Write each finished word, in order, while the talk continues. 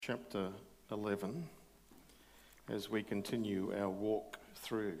Chapter 11, as we continue our walk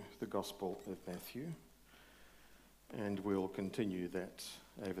through the Gospel of Matthew, and we'll continue that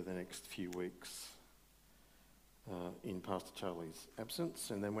over the next few weeks in Pastor Charlie's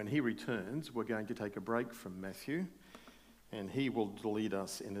absence. And then when he returns, we're going to take a break from Matthew, and he will lead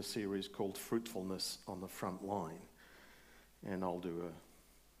us in a series called Fruitfulness on the Front Line. And I'll do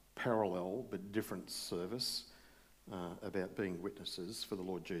a parallel but different service about being witnesses for the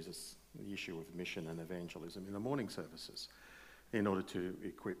Lord Jesus, the issue of mission and evangelism in the morning services, in order to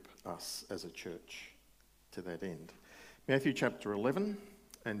equip us as a church to that end. Matthew chapter 11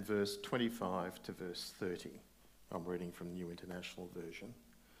 and verse 25 to verse 30. I'm reading from the New International Version.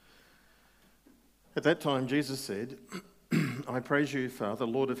 At that time Jesus said, I praise you, Father,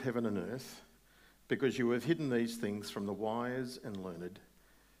 Lord of heaven and earth, because you have hidden these things from the wise and learned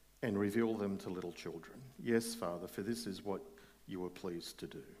and reveal them to little children. Yes, Father, for this is what you were pleased to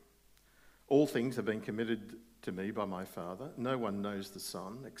do. All things have been committed to me by my Father. No one knows the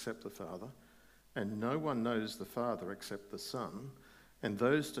Son except the Father, and no one knows the Father except the Son, and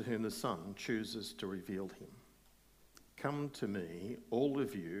those to whom the Son chooses to reveal him. Come to me, all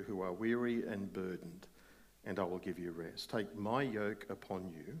of you who are weary and burdened, and I will give you rest. Take my yoke upon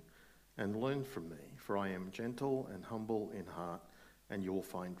you and learn from me, for I am gentle and humble in heart, and you will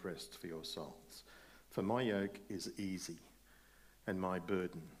find rest for your souls. For my yoke is easy, and my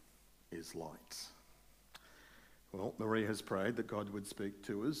burden is light. Well, Marie has prayed that God would speak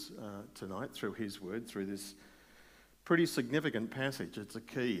to us tonight through his word, through this pretty significant passage. It's a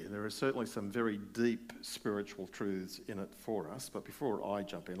key. There are certainly some very deep spiritual truths in it for us. But before I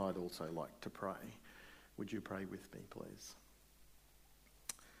jump in, I'd also like to pray. Would you pray with me, please?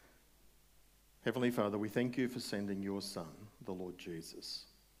 Heavenly Father, we thank you for sending your Son, the Lord Jesus.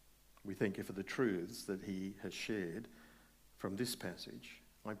 We thank you for the truths that he has shared from this passage.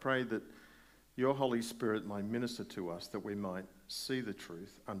 I pray that your Holy Spirit might minister to us, that we might see the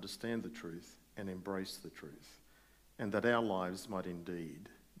truth, understand the truth, and embrace the truth, and that our lives might indeed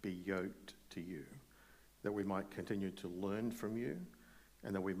be yoked to you, that we might continue to learn from you,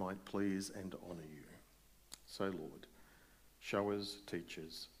 and that we might please and honour you. So, Lord, show us, teach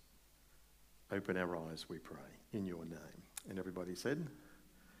us, open our eyes, we pray, in your name. And everybody said,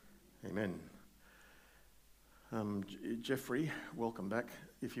 Amen. Jeffrey, welcome back.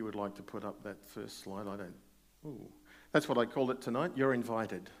 If you would like to put up that first slide, that's what I called it tonight. You're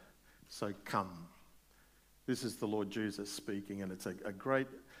invited, so come. This is the Lord Jesus speaking, and it's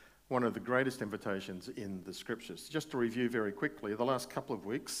one of the greatest invitations in the Scriptures. Just to review very quickly, the last couple of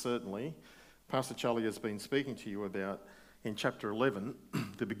weeks, certainly, Pastor Charlie has been speaking to you about, in chapter 11,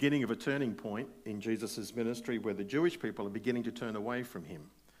 the beginning of a turning point in Jesus' ministry where the Jewish people are beginning to turn away from him.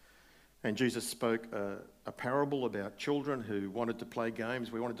 And Jesus spoke a parable about children who wanted to play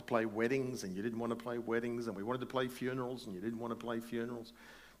games. We wanted to play weddings and you didn't want to play weddings, and we wanted to play funerals and you didn't want to play funerals.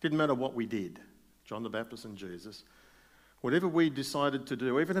 Didn't matter what we did, John the Baptist and Jesus. Whatever we decided to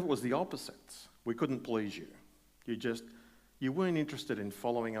do, even if it was the opposites, we couldn't please you. You weren't interested in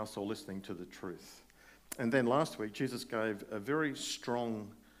following us or listening to the truth. And then last week, Jesus gave a very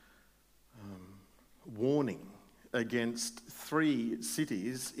strong warning against 3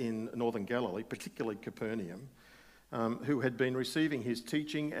 cities in northern Galilee, particularly Capernaum, who had been receiving his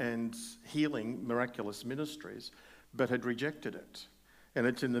teaching and healing miraculous ministries, but had rejected it. And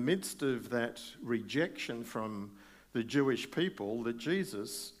it's in the midst of that rejection from the Jewish people that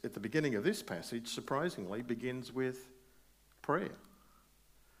Jesus, at the beginning of this passage, surprisingly begins with prayer.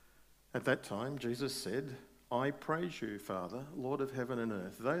 At that time, Jesus said, I praise you, Father, Lord of heaven and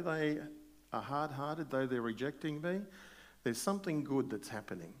earth. Though they are hard-hearted, though they're rejecting me, there's something good that's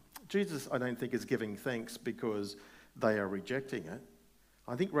happening. Jesus, I don't think, is giving thanks because they are rejecting it.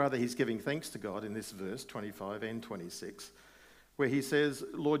 I think rather he's giving thanks to God in this verse, 25 and 26, where he says,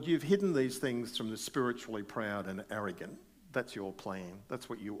 Lord, you've hidden these things from the spiritually proud and arrogant. That's your plan. That's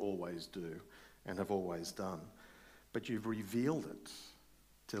what you always do and have always done. But you've revealed it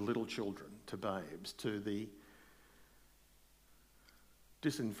to little children, to babes, to the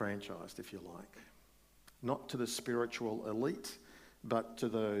disenfranchised, if you like. Not to the spiritual elite, but to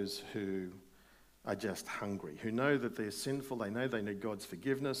those who are just hungry, who know that they're sinful, they know they need God's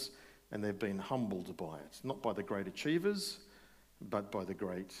forgiveness, and they've been humbled by it. Not by the great achievers, but by the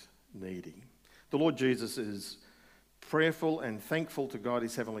great needy. The Lord Jesus is prayerful and thankful to God,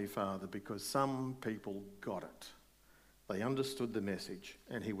 his Heavenly Father, because some people got it. They understood the message,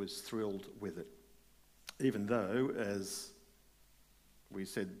 and he was thrilled with it. Even though, as we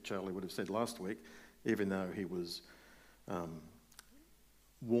said, Charlie would have said last week, even though he was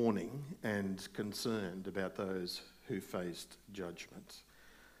warning and concerned about those who faced judgment.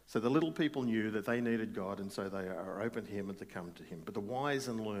 So the little people knew that they needed God, and so they are open to him and to come to him. But the wise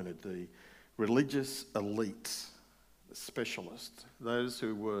and learned, the religious elite, the specialists, those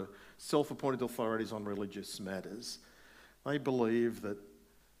who were self-appointed authorities on religious matters, they believed that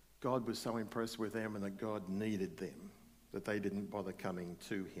God was so impressed with them and that God needed them, that they didn't bother coming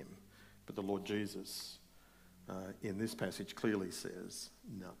to him. But the Lord Jesus, in this passage, clearly says,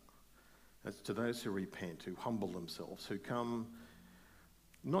 no. It's to those who repent, who humble themselves, who come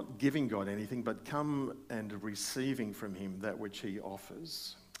not giving God anything, but come and receiving from him that which he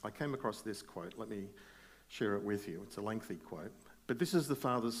offers. I came across this quote. Let me share it with you. It's a lengthy quote. But this is the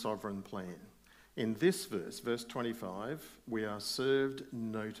Father's sovereign plan. In this verse, verse 25, we are served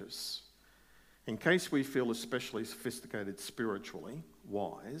notice. In case we feel especially sophisticated spiritually,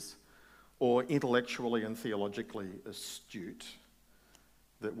 wise, or intellectually and theologically astute,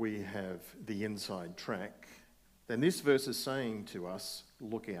 that we have the inside track, then this verse is saying to us,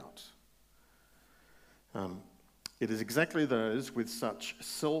 look out. It is exactly those with such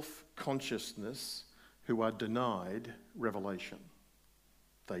self-consciousness who are denied revelation.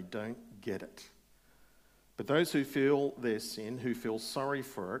 They don't get it. But those who feel their sin, who feel sorry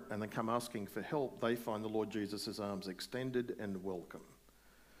for it, and then come asking for help, they find the Lord Jesus' arms extended and welcome.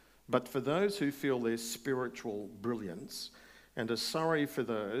 But for those who feel their spiritual brilliance and are sorry for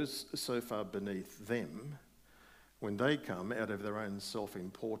those so far beneath them, when they come out of their own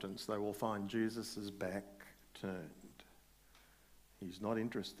self-importance, they will find Jesus' back turned. He's not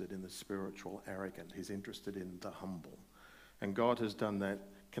interested in the spiritual arrogant. He's interested in the humble. And God has done that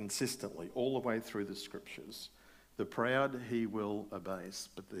consistently all the way through the scriptures. The proud he will abase,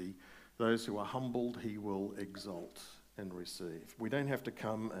 but those who are humbled he will exalt and receive. We don't have to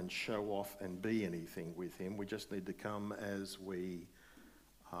come and show off and be anything with him. We just need to come as we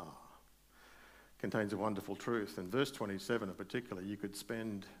are. Contains a wonderful truth. In verse 27 in particular, you could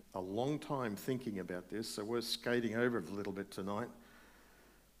spend a long time thinking about this, so we're skating over it a little bit tonight.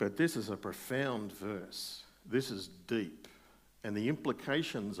 But this is a profound verse. This is deep. And the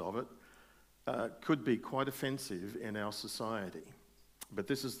implications of it could be quite offensive in our society. But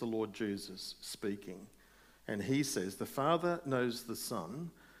this is the Lord Jesus speaking. And he says, the Father knows the Son,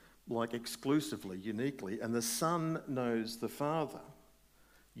 like exclusively, uniquely, and the Son knows the Father,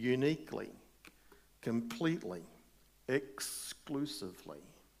 uniquely, completely, exclusively.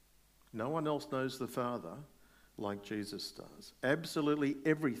 No one else knows the Father like Jesus does. Absolutely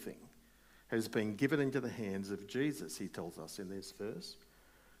everything has been given into the hands of Jesus, he tells us in this verse.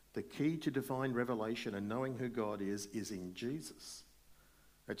 The key to divine revelation and knowing who God is in Jesus.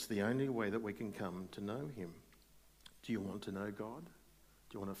 It's the only way that we can come to know him. Do you want to know God?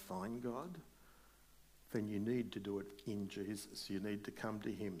 Do you want to find God? Then you need to do it in Jesus. You need to come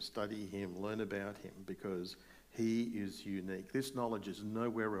to him, study him, learn about him, because he is unique. This knowledge is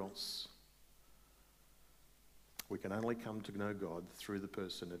nowhere else. We can only come to know God through the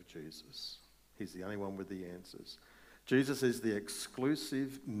person of Jesus. He's the only one with the answers. Jesus is the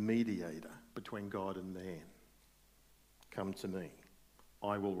exclusive mediator between God and man. Come to me.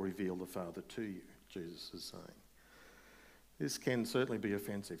 I will reveal the Father to you, Jesus is saying. This can certainly be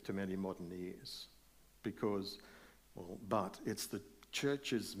offensive to many modern ears but it's the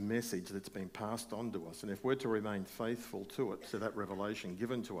church's message that's been passed on to us. And if we're to remain faithful to it, to that revelation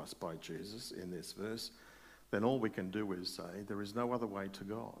given to us by Jesus in this verse, then all we can do is say there is no other way to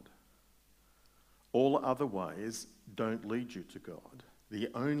God. All other ways don't lead you to God. The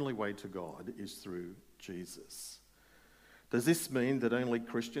only way to God is through Jesus. Does this mean that only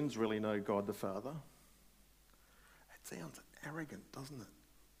Christians really know God the Father? It sounds arrogant, doesn't it?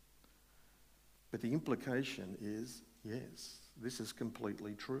 But the implication is, yes, this is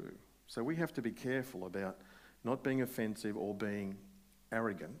completely true. So we have to be careful about not being offensive or being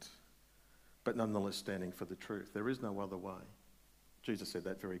arrogant, but nonetheless standing for the truth. There is no other way. Jesus said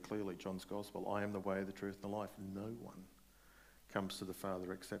that very clearly, John's Gospel. I am the way, the truth, and the life. No one comes to the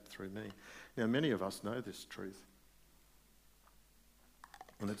Father except through me. Now, many of us know this truth.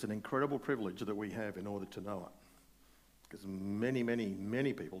 And it's an incredible privilege that we have in order to know it. Because many, many,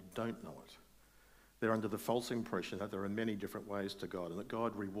 many people don't know it. They're under the false impression that there are many different ways to God and that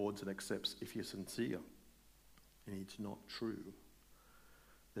God rewards and accepts if you're sincere. And it's not true.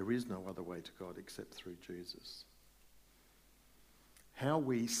 There is no other way to God except through Jesus. How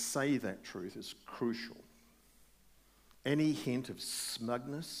we say that truth is crucial. Any hint of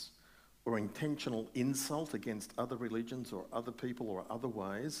smugness or intentional insult against other religions or other people or other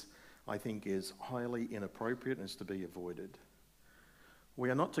ways, I think is highly inappropriate and is to be avoided. We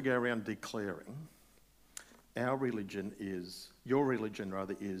are not to go around declaring your religion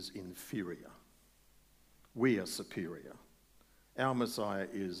is inferior. We are superior. Our Messiah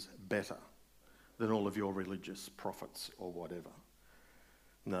is better than all of your religious prophets or whatever.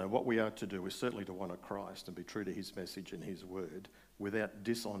 No, what we are to do is certainly to honour Christ and be true to his message and his word without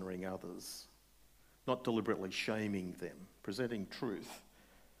dishonouring others, not deliberately shaming them, presenting truth,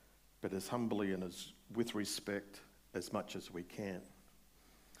 but as humbly and as with respect as much as we can.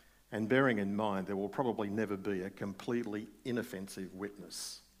 And bearing in mind there will probably never be a completely inoffensive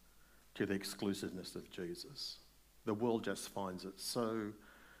witness to the exclusiveness of Jesus. The world just finds it so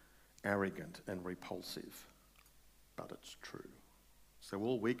arrogant and repulsive, but it's true. So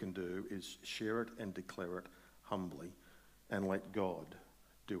all we can do is share it and declare it humbly and let God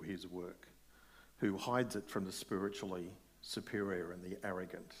do his work, who hides it from the spiritually superior and the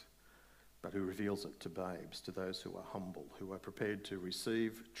arrogant, but who reveals it to babes, to those who are humble, who are prepared to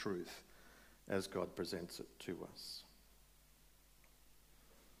receive truth as God presents it to us.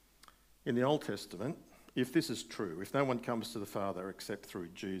 In the Old Testament, if this is true, if no one comes to the Father except through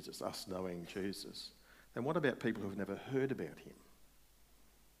Jesus, us knowing Jesus, then what about people who've never heard about him?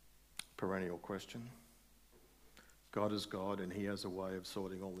 Perennial question. God is God and he has a way of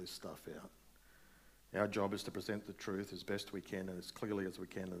sorting all this stuff out. Our job is to present the truth as best we can and as clearly as we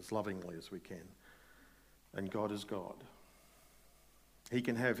can and as lovingly as we can. And God is God. He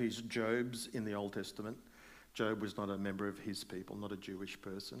can have his Jobs in the Old Testament. Job was not a member of his people, not a Jewish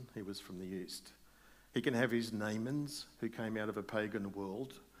person. He was from the East. He can have his Naamans, who came out of a pagan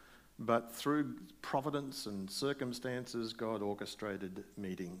world, but through providence and circumstances, God orchestrated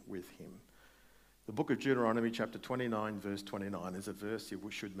meeting with him. The book of Deuteronomy, chapter 29, verse 29, is a verse you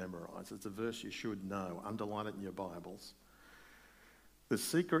should memorise. It's a verse you should know. Underline it in your Bibles. The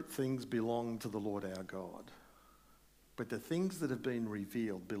secret things belong to the Lord our God, but the things that have been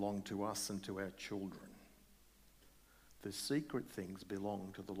revealed belong to us and to our children. The secret things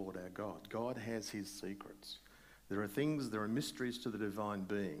belong to the Lord our God. God has his secrets. There are mysteries to the divine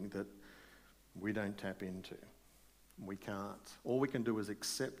being that we don't tap into. We can't. All we can do is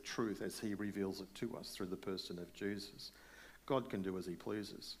accept truth as he reveals it to us through the person of Jesus. God can do as he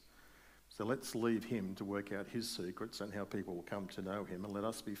pleases. So let's leave him to work out his secrets and how people will come to know him, and let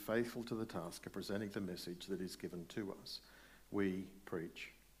us be faithful to the task of presenting the message that is given to us. We preach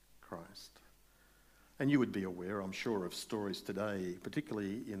Christ. And you would be aware, I'm sure, of stories today,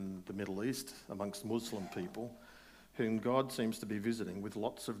 particularly in the Middle East, amongst Muslim people, whom God seems to be visiting with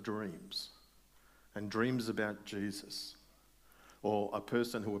lots of dreams, and dreams about Jesus, or a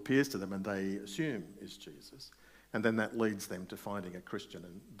person who appears to them and they assume is Jesus, and then that leads them to finding a Christian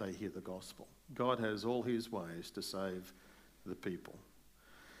and they hear the gospel. God has all his ways to save the people.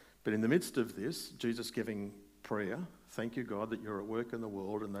 But in the midst of this, Jesus giving prayer, thank you, God, that you're at work in the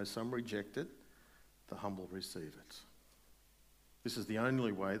world, and though some reject it, the humble receive it. This is the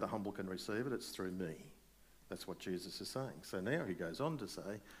only way the humble can receive it, it's through me. That's what Jesus is saying. So now he goes on to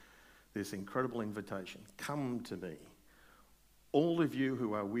say, this incredible invitation, come to me, all of you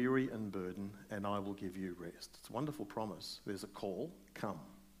who are weary and burdened, and I will give you rest. It's a wonderful promise. There's a call, come.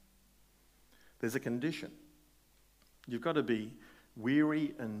 There's a condition. You've got to be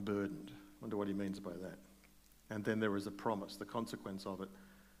weary and burdened. I wonder what he means by that. And then there is a promise, the consequence of it,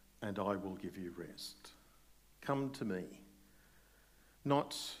 and I will give you rest. Come to me.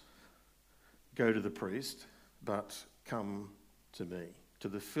 Not go to the priest, but come to me, to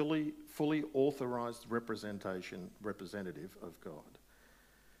the fully authorised representative of God.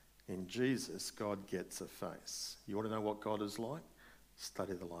 In Jesus, God gets a face. You want to know what God is like?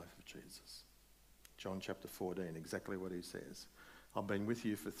 Study the life of Jesus. John chapter 14, exactly what he says. I've been with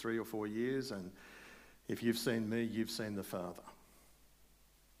you for 3 or 4 years, and if you've seen me, you've seen the Father.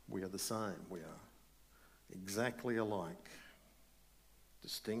 We are the same. We are exactly alike.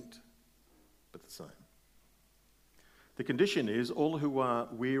 Distinct, but the same. The condition is all who are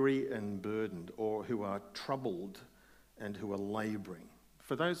weary and burdened, or who are troubled and who are labouring.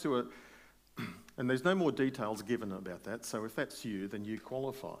 For those who are, and there's no more details given about that, so if that's you, then you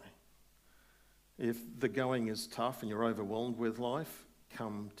qualify. If the going is tough and you're overwhelmed with life,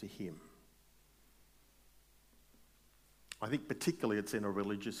 come to him. I think particularly it's in a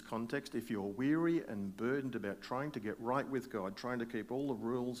religious context. If you're weary and burdened about trying to get right with God, trying to keep all the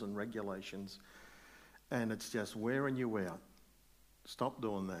rules and regulations, and it's just wearing you out, stop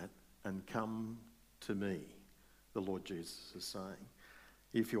doing that and come to me, the Lord Jesus is saying.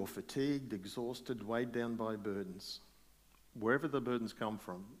 If you're fatigued, exhausted, weighed down by burdens, wherever the burdens come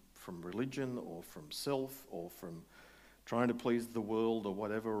from religion or from self or from trying to please the world or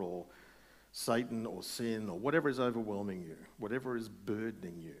whatever, or Satan or sin or whatever is overwhelming you, whatever is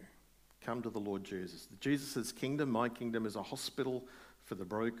burdening you, come to the Lord Jesus. Jesus' kingdom, my kingdom, is a hospital for the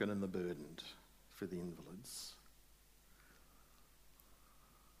broken and the burdened, for the invalids.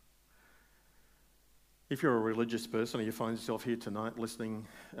 If you're a religious person or you find yourself here tonight listening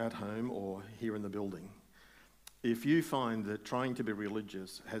at home or here in the building, if you find that trying to be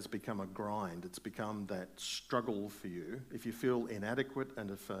religious has become a grind, it's become that struggle for you, if you feel inadequate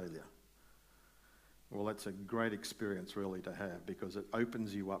and a failure, well, that's a great experience really to have, because it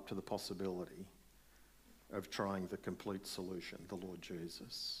opens you up to the possibility of trying the complete solution, the Lord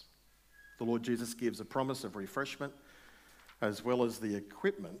Jesus. The Lord Jesus gives a promise of refreshment as well as the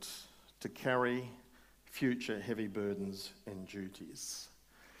equipment to carry future heavy burdens and duties.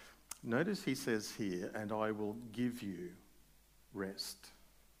 Notice he says here, and I will give you rest.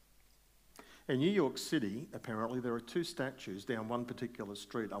 In New York City, apparently, there are two statues down one particular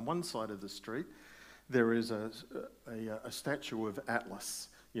street. On one side of the street, there is a statue of Atlas,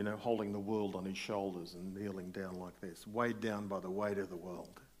 holding the world on his shoulders and kneeling down like this, weighed down by the weight of the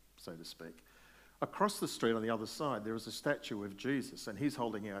world, so to speak. Across the street on the other side, there is a statue of Jesus, and he's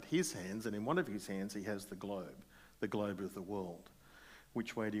holding out his hands, and in one of his hands he has the globe of the world.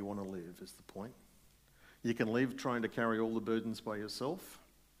 Which way do you want to live is the point. You can live trying to carry all the burdens by yourself,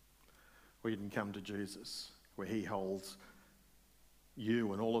 or you can come to Jesus, where he holds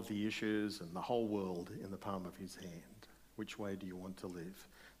you and all of the issues and the whole world in the palm of his hand. Which way do you want to live?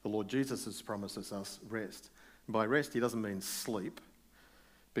 The Lord Jesus promises us rest. And by rest, he doesn't mean sleep,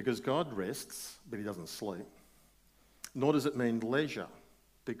 because God rests, but he doesn't sleep. Nor does it mean leisure,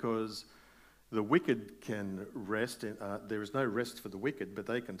 because the wicked can rest. There is no rest for the wicked, but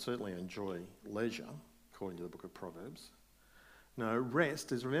they can certainly enjoy leisure, according to the book of Proverbs. No,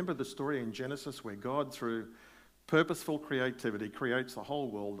 rest is, remember the story in Genesis where God, through purposeful creativity, creates the whole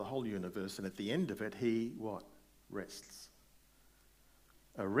world, the whole universe, and at the end of it, he, what? Rests.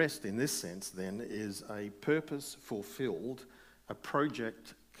 A rest in this sense, then, is a purpose fulfilled, a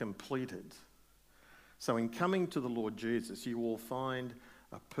project completed. So in coming to the Lord Jesus, you will find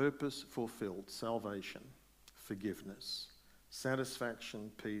a purpose fulfilled salvation, forgiveness, satisfaction,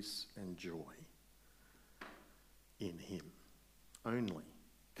 peace, and joy in him. Only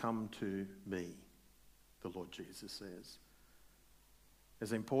come to me, the Lord Jesus says.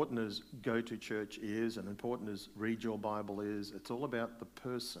 As important as go to church is, and important as read your Bible is, it's all about the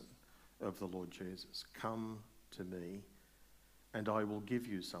person of the Lord Jesus. Come to me, and I will give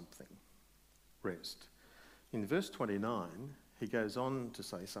you something. Rest. In verse 29, he goes on to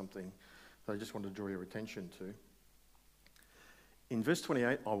say something that I just want to draw your attention to. In verse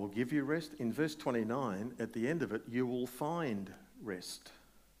 28, I will give you rest. In verse 29, at the end of it, you will find rest.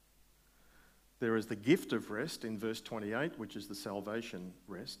 There is the gift of rest in verse 28, which is the salvation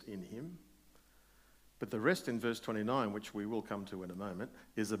rest in him. But the rest in verse 29, which we will come to in a moment,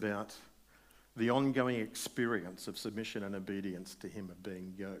 is about the ongoing experience of submission and obedience to him, of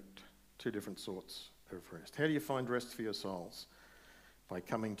being yoked. Two different sorts of rest. How do you find rest for your souls? By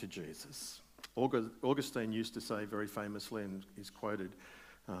coming to Jesus. Augustine used to say very famously, and he's quoted,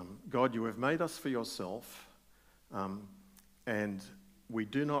 God, you have made us for yourself, and we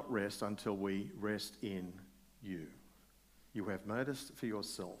do not rest until we rest in you. You have made us for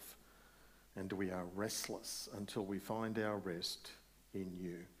yourself, and we are restless until we find our rest in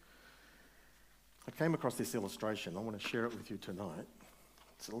you. I came across this illustration. I want to share it with you tonight.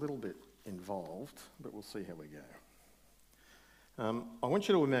 It's a little bit involved, but we'll see how we go. I want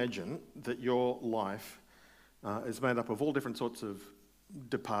you to imagine that your life is made up of all different sorts of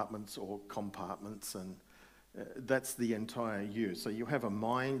departments or compartments, and that's the entire you. So you have a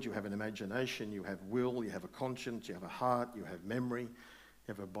mind, you have an imagination, you have will, you have a conscience, you have a heart, you have memory, you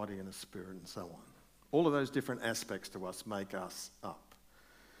have a body and a spirit, and so on. All of those different aspects to us make us up.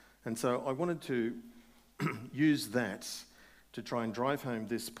 And so I wanted to use that to try and drive home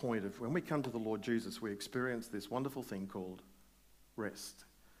this point of when we come to the Lord Jesus, we experience this wonderful thing called rest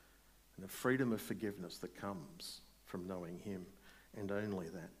and the freedom of forgiveness that comes from knowing him, and only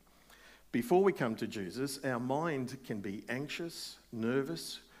that. Before we come to Jesus, our mind can be anxious,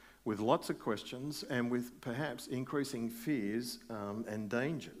 nervous, with lots of questions and with perhaps increasing fears and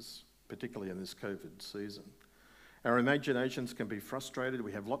dangers, particularly in this COVID season. Our imaginations can be frustrated.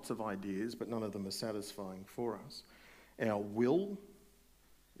 We have lots of ideas, but none of them are satisfying for us. Our will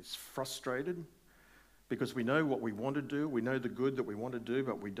is frustrated because we know what we want to do. We know the good that we want to do,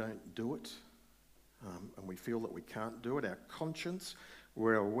 but we don't do it. And we feel that we can't do it. Our conscience,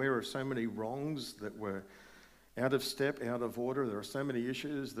 we're aware of so many wrongs that we're out of step, out of order. There are so many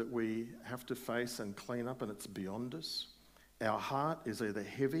issues that we have to face and clean up, and it's beyond us. Our heart is either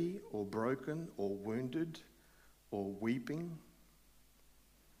heavy or broken or wounded or weeping.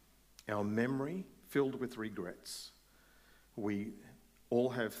 Our memory filled with regrets. We all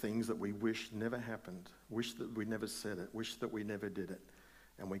have things that we wish never happened, wish that we never said it, wish that we never did it.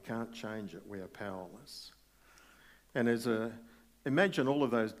 and we can't change it. We are powerless. And imagine all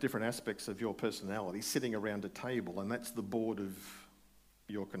of those different aspects of your personality sitting around a table, and that's the board of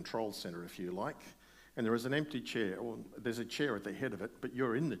your control centre, if you like. And there is an empty chair, or there's a chair at the head of it, but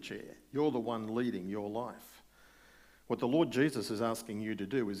you're in the chair. You're the one leading your life. What the Lord Jesus is asking you to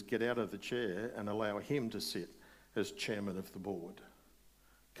do is get out of the chair and allow him to sit as chairman of the board.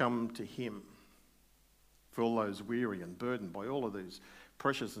 Come to him. For all those weary and burdened by all of these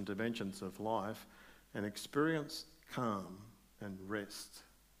precious dimensions of life, and experience calm and rest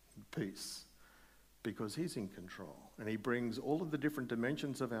and peace, because he's in control and he brings all of the different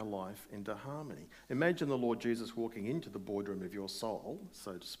dimensions of our life into harmony. Imagine the Lord Jesus walking into the boardroom of your soul,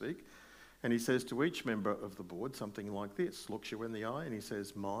 so to speak, and he says to each member of the board something like this, looks you in the eye and he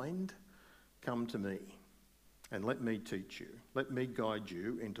says, "Mind, come to me and let me teach you. Let me guide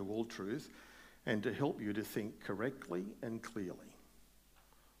you into all truth and to help you to think correctly and clearly.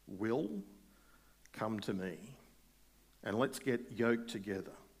 Will, come to me and let's get yoked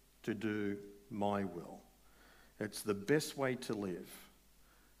together to do my will. It's the best way to live,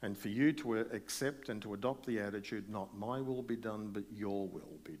 and for you to accept and to adopt the attitude, not my will be done, but your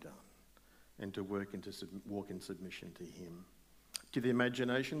will be done, and to walk in submission to him. To the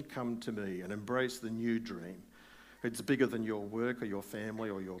imagination, come to me and embrace the new dream. It's bigger than your work or your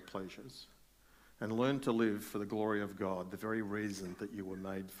family or your pleasures, and learn to live for the glory of God, the very reason that you were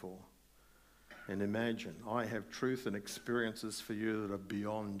made for. And imagine, I have truth and experiences for you that are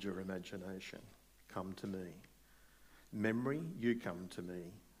beyond your imagination. Come to me. Memory, you come to me.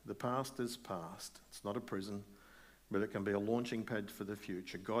 The past is past. It's not a prison, but it can be a launching pad for the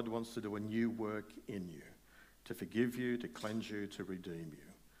future. God wants to do a new work in you, to forgive you, to cleanse you, to redeem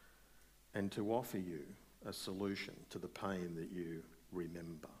you, and to offer you a solution to the pain that you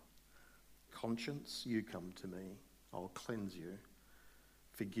remember. Conscience, you come to me. I'll cleanse you,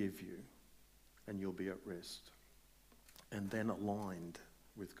 forgive you, and you'll be at rest. And then aligned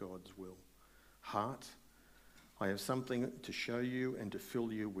with God's will. Heart, I have something to show you and to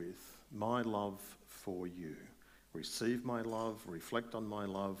fill you with. My love for you. Receive my love, reflect on my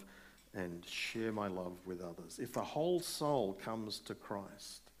love, and share my love with others. If the whole soul comes to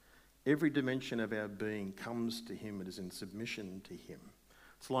Christ, every dimension of our being comes to him and is in submission to him.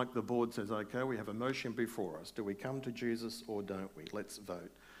 It's like the board says, okay, we have a motion before us. Do we come to Jesus or don't we? Let's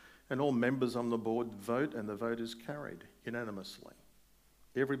vote. And all members on the board vote, and the vote is carried unanimously.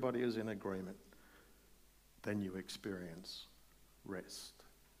 Everybody is in agreement. Then you experience rest,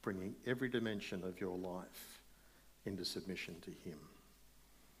 bringing every dimension of your life into submission to him.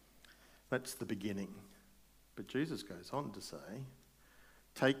 That's the beginning. But Jesus goes on to say,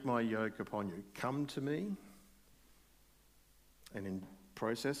 take my yoke upon you. Come to me, and in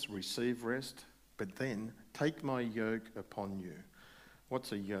process, receive rest, but then take my yoke upon you.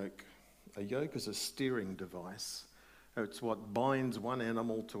 What's a yoke? A yoke is a steering device. It's what binds one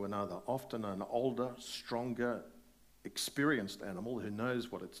animal to another, often an older, stronger, experienced animal who knows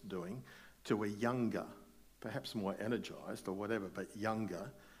what it's doing, to a younger, perhaps more energized or whatever, but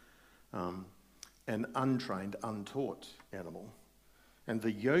younger, an untrained, untaught animal. And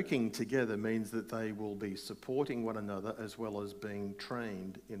the yoking together means that they will be supporting one another as well as being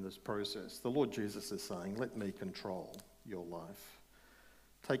trained in this process. The Lord Jesus is saying, let me control your life.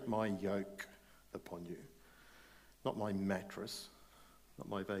 Take my yoke upon you. Not my mattress, not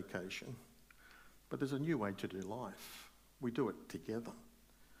my vacation, but there's a new way to do life. We do it together.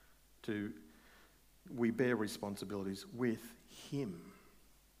 We bear responsibilities with him.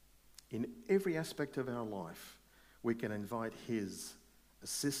 In every aspect of our life, we can invite his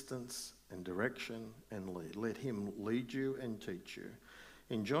assistance and direction and lead. Let him lead you and teach you.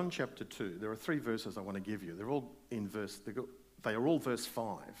 In John chapter 2, there are 3 verses I want to give you. They're all they are all verse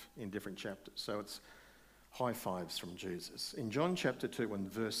 5 in different chapters. So it's high fives from Jesus. In John chapter 2 and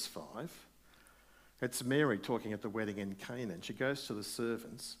verse 5, it's Mary talking at the wedding in Cana. She goes to the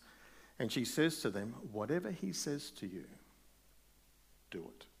servants and she says to them, whatever he says to you, do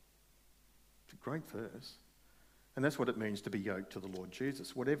it. It's a great verse. And that's what it means to be yoked to the Lord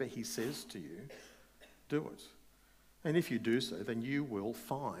Jesus. Whatever he says to you, do it. And if you do so, then you will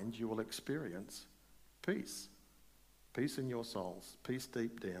experience peace. Peace in your souls, peace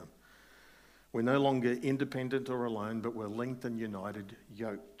deep down. We're no longer independent or alone, but we're linked and united,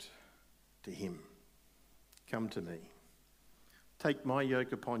 yoked to him. Come to me. Take my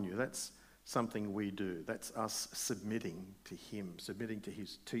yoke upon you. That's something we do. That's us submitting to him, submitting to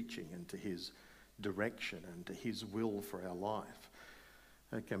his teaching and to his direction and to his will for our life.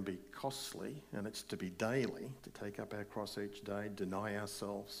 It can be costly, and it's to be daily, to take up our cross each day, deny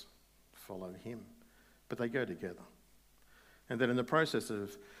ourselves, follow him. But they go together. And then in the process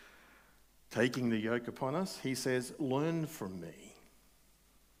of taking the yoke upon us, he says, learn from me.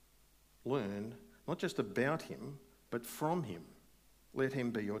 Learn not just about him, but from him. Let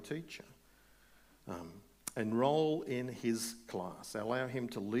him be your teacher. Enroll in his class. Allow him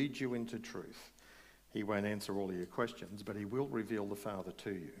to lead you into truth. He won't answer all of your questions, but he will reveal the Father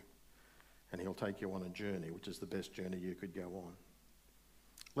to you. And he'll take you on a journey, which is the best journey you could go on.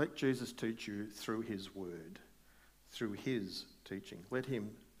 Let Jesus teach you through his word, through his teaching. Let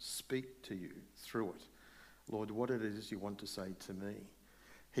him speak to you through it. Lord, what it is you want to say to me.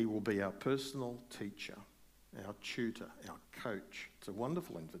 He will be our personal teacher, our tutor, our coach. It's a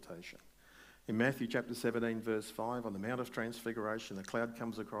wonderful invitation. In Matthew chapter 17, verse 5, on the Mount of Transfiguration, the cloud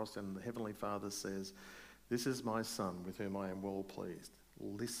comes across and the Heavenly Father says, "This is my Son with whom I am well pleased.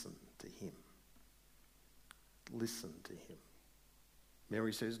 Listen to him." Listen to him.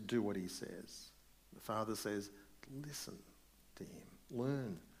 Mary says, do what he says. The Father says, listen to him.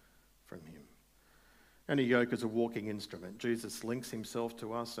 Learn from him. And a yoke is a walking instrument. Jesus links himself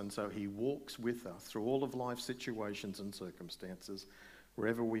to us, and so he walks with us through all of life's situations and circumstances.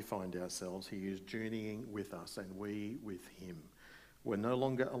 Wherever we find ourselves, he is journeying with us and we with him. We're no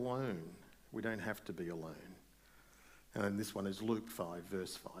longer alone. We don't have to be alone. And this one is Luke 5,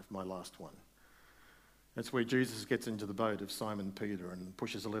 verse 5, my last one. That's where Jesus gets into the boat of Simon Peter and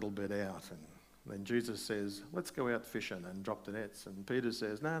pushes a little bit out. And then Jesus says, let's go out fishing and drop the nets. And Peter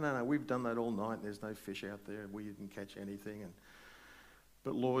says, no, we've done that all night. There's no fish out there. We didn't catch anything.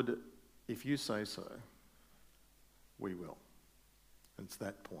 But Lord, if you say so, we will. And it's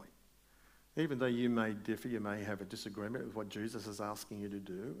that point. Even though you may differ, you may have a disagreement with what Jesus is asking you to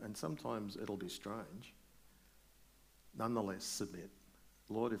do, and sometimes it'll be strange. Nonetheless, submit.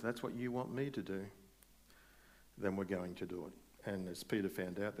 Lord, if that's what you want me to do, then we're going to do it. And as Peter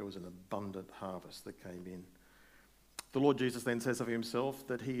found out, there was an abundant harvest that came in. The Lord Jesus then says of himself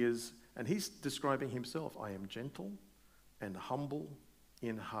that he is, and he's describing himself, I am gentle and humble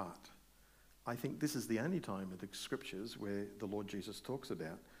in heart. I think this is the only time in the scriptures where the Lord Jesus talks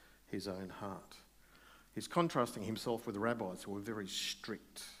about his own heart. He's contrasting himself with the rabbis who were very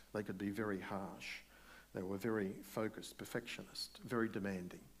strict. They could be very harsh. They were very focused, perfectionist, very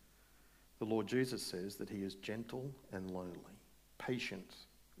demanding. The Lord Jesus says that he is gentle and lowly, patient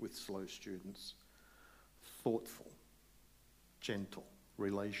with slow students, thoughtful, gentle,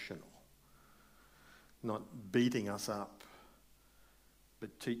 relational, not beating us up,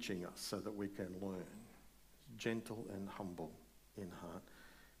 but teaching us so that we can learn. Gentle and humble in heart,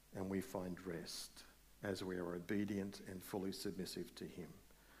 and we find rest as we are obedient and fully submissive to him.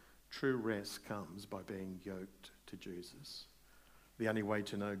 True rest comes by being yoked to Jesus. The only way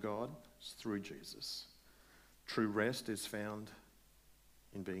to know God is through Jesus. True rest is found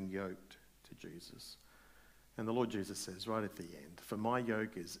in being yoked to Jesus. And the Lord Jesus says right at the end, for my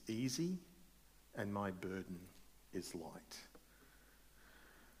yoke is easy and my burden is light.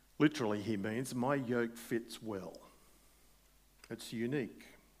 Literally, he means my yoke fits well. It's unique.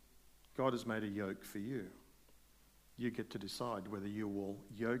 God has made a yoke for you. You get to decide whether you will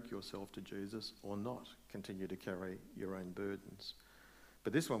yoke yourself to Jesus or not, continue to carry your own burdens.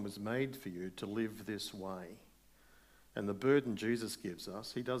 But this one was made for you to live this way. And the burden Jesus gives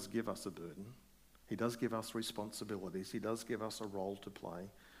us, he does give us a burden. He does give us responsibilities. He does give us a role to play,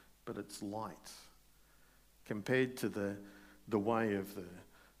 but it's light compared to the way of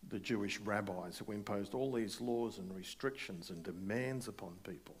the Jewish rabbis who imposed all these laws and restrictions and demands upon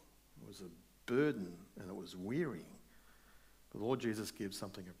people. It was a burden and it was wearying. But the Lord Jesus gives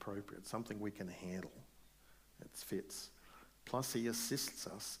something appropriate, something we can handle. It fits. Plus, he assists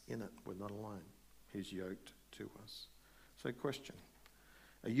us in it. We're not alone. He's yoked to us. So, question,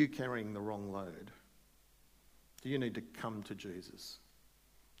 are you carrying the wrong load? Do you need to come to Jesus?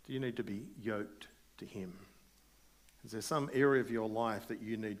 Do you need to be yoked to him? Is there some area of your life that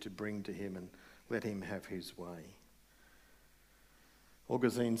you need to bring to him and let him have his way?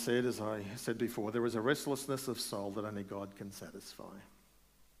 Augustine said, as I said before, there is a restlessness of soul that only God can satisfy.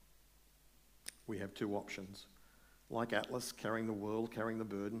 We have two options. Like Atlas, carrying the world, carrying the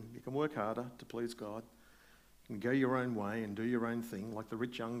burden. You can work harder to please God. You can go your own way and do your own thing, like the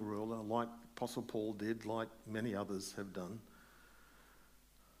rich young ruler, like Apostle Paul did, like many others have done.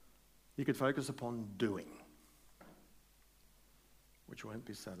 You could focus upon doing, which won't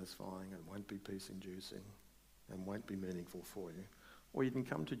be satisfying and won't be peace-inducing and won't be meaningful for you. Or you can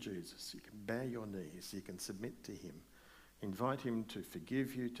come to Jesus. You can bow your knees. You can submit to him. Invite him to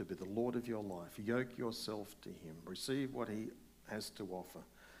forgive you, to be the Lord of your life. Yoke yourself to him. Receive what he has to offer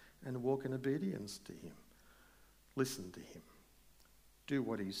and walk in obedience to him. Listen to him. Do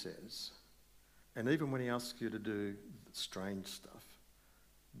what he says. And even when he asks you to do strange stuff.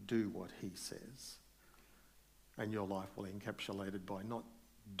 Do what he says. And your life will be encapsulated by not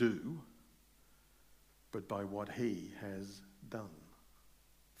do, but by what he has done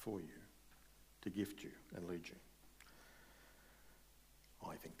for you, to gift you and lead you.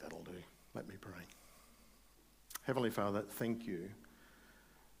 I think that'll do. Let me pray. Heavenly Father, thank you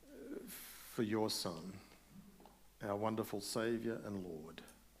for your Son, our wonderful Saviour and Lord,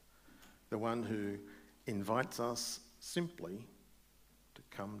 the one who invites us simply to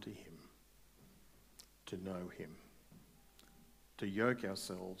come to him, to know him, to yoke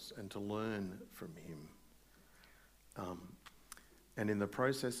ourselves and to learn from him. And in the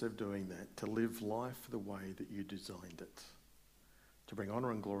process of doing that, to live life the way that you designed it, to bring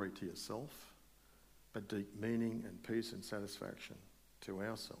honour and glory to yourself, but deep meaning and peace and satisfaction to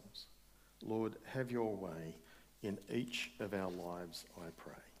ourselves. Lord, have your way in each of our lives, I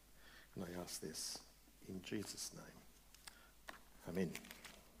pray. And I ask this in Jesus' name. Amen.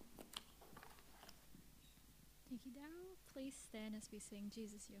 Thank you, Daryl. Please stand as we sing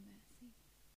Jesus, Your Mercy.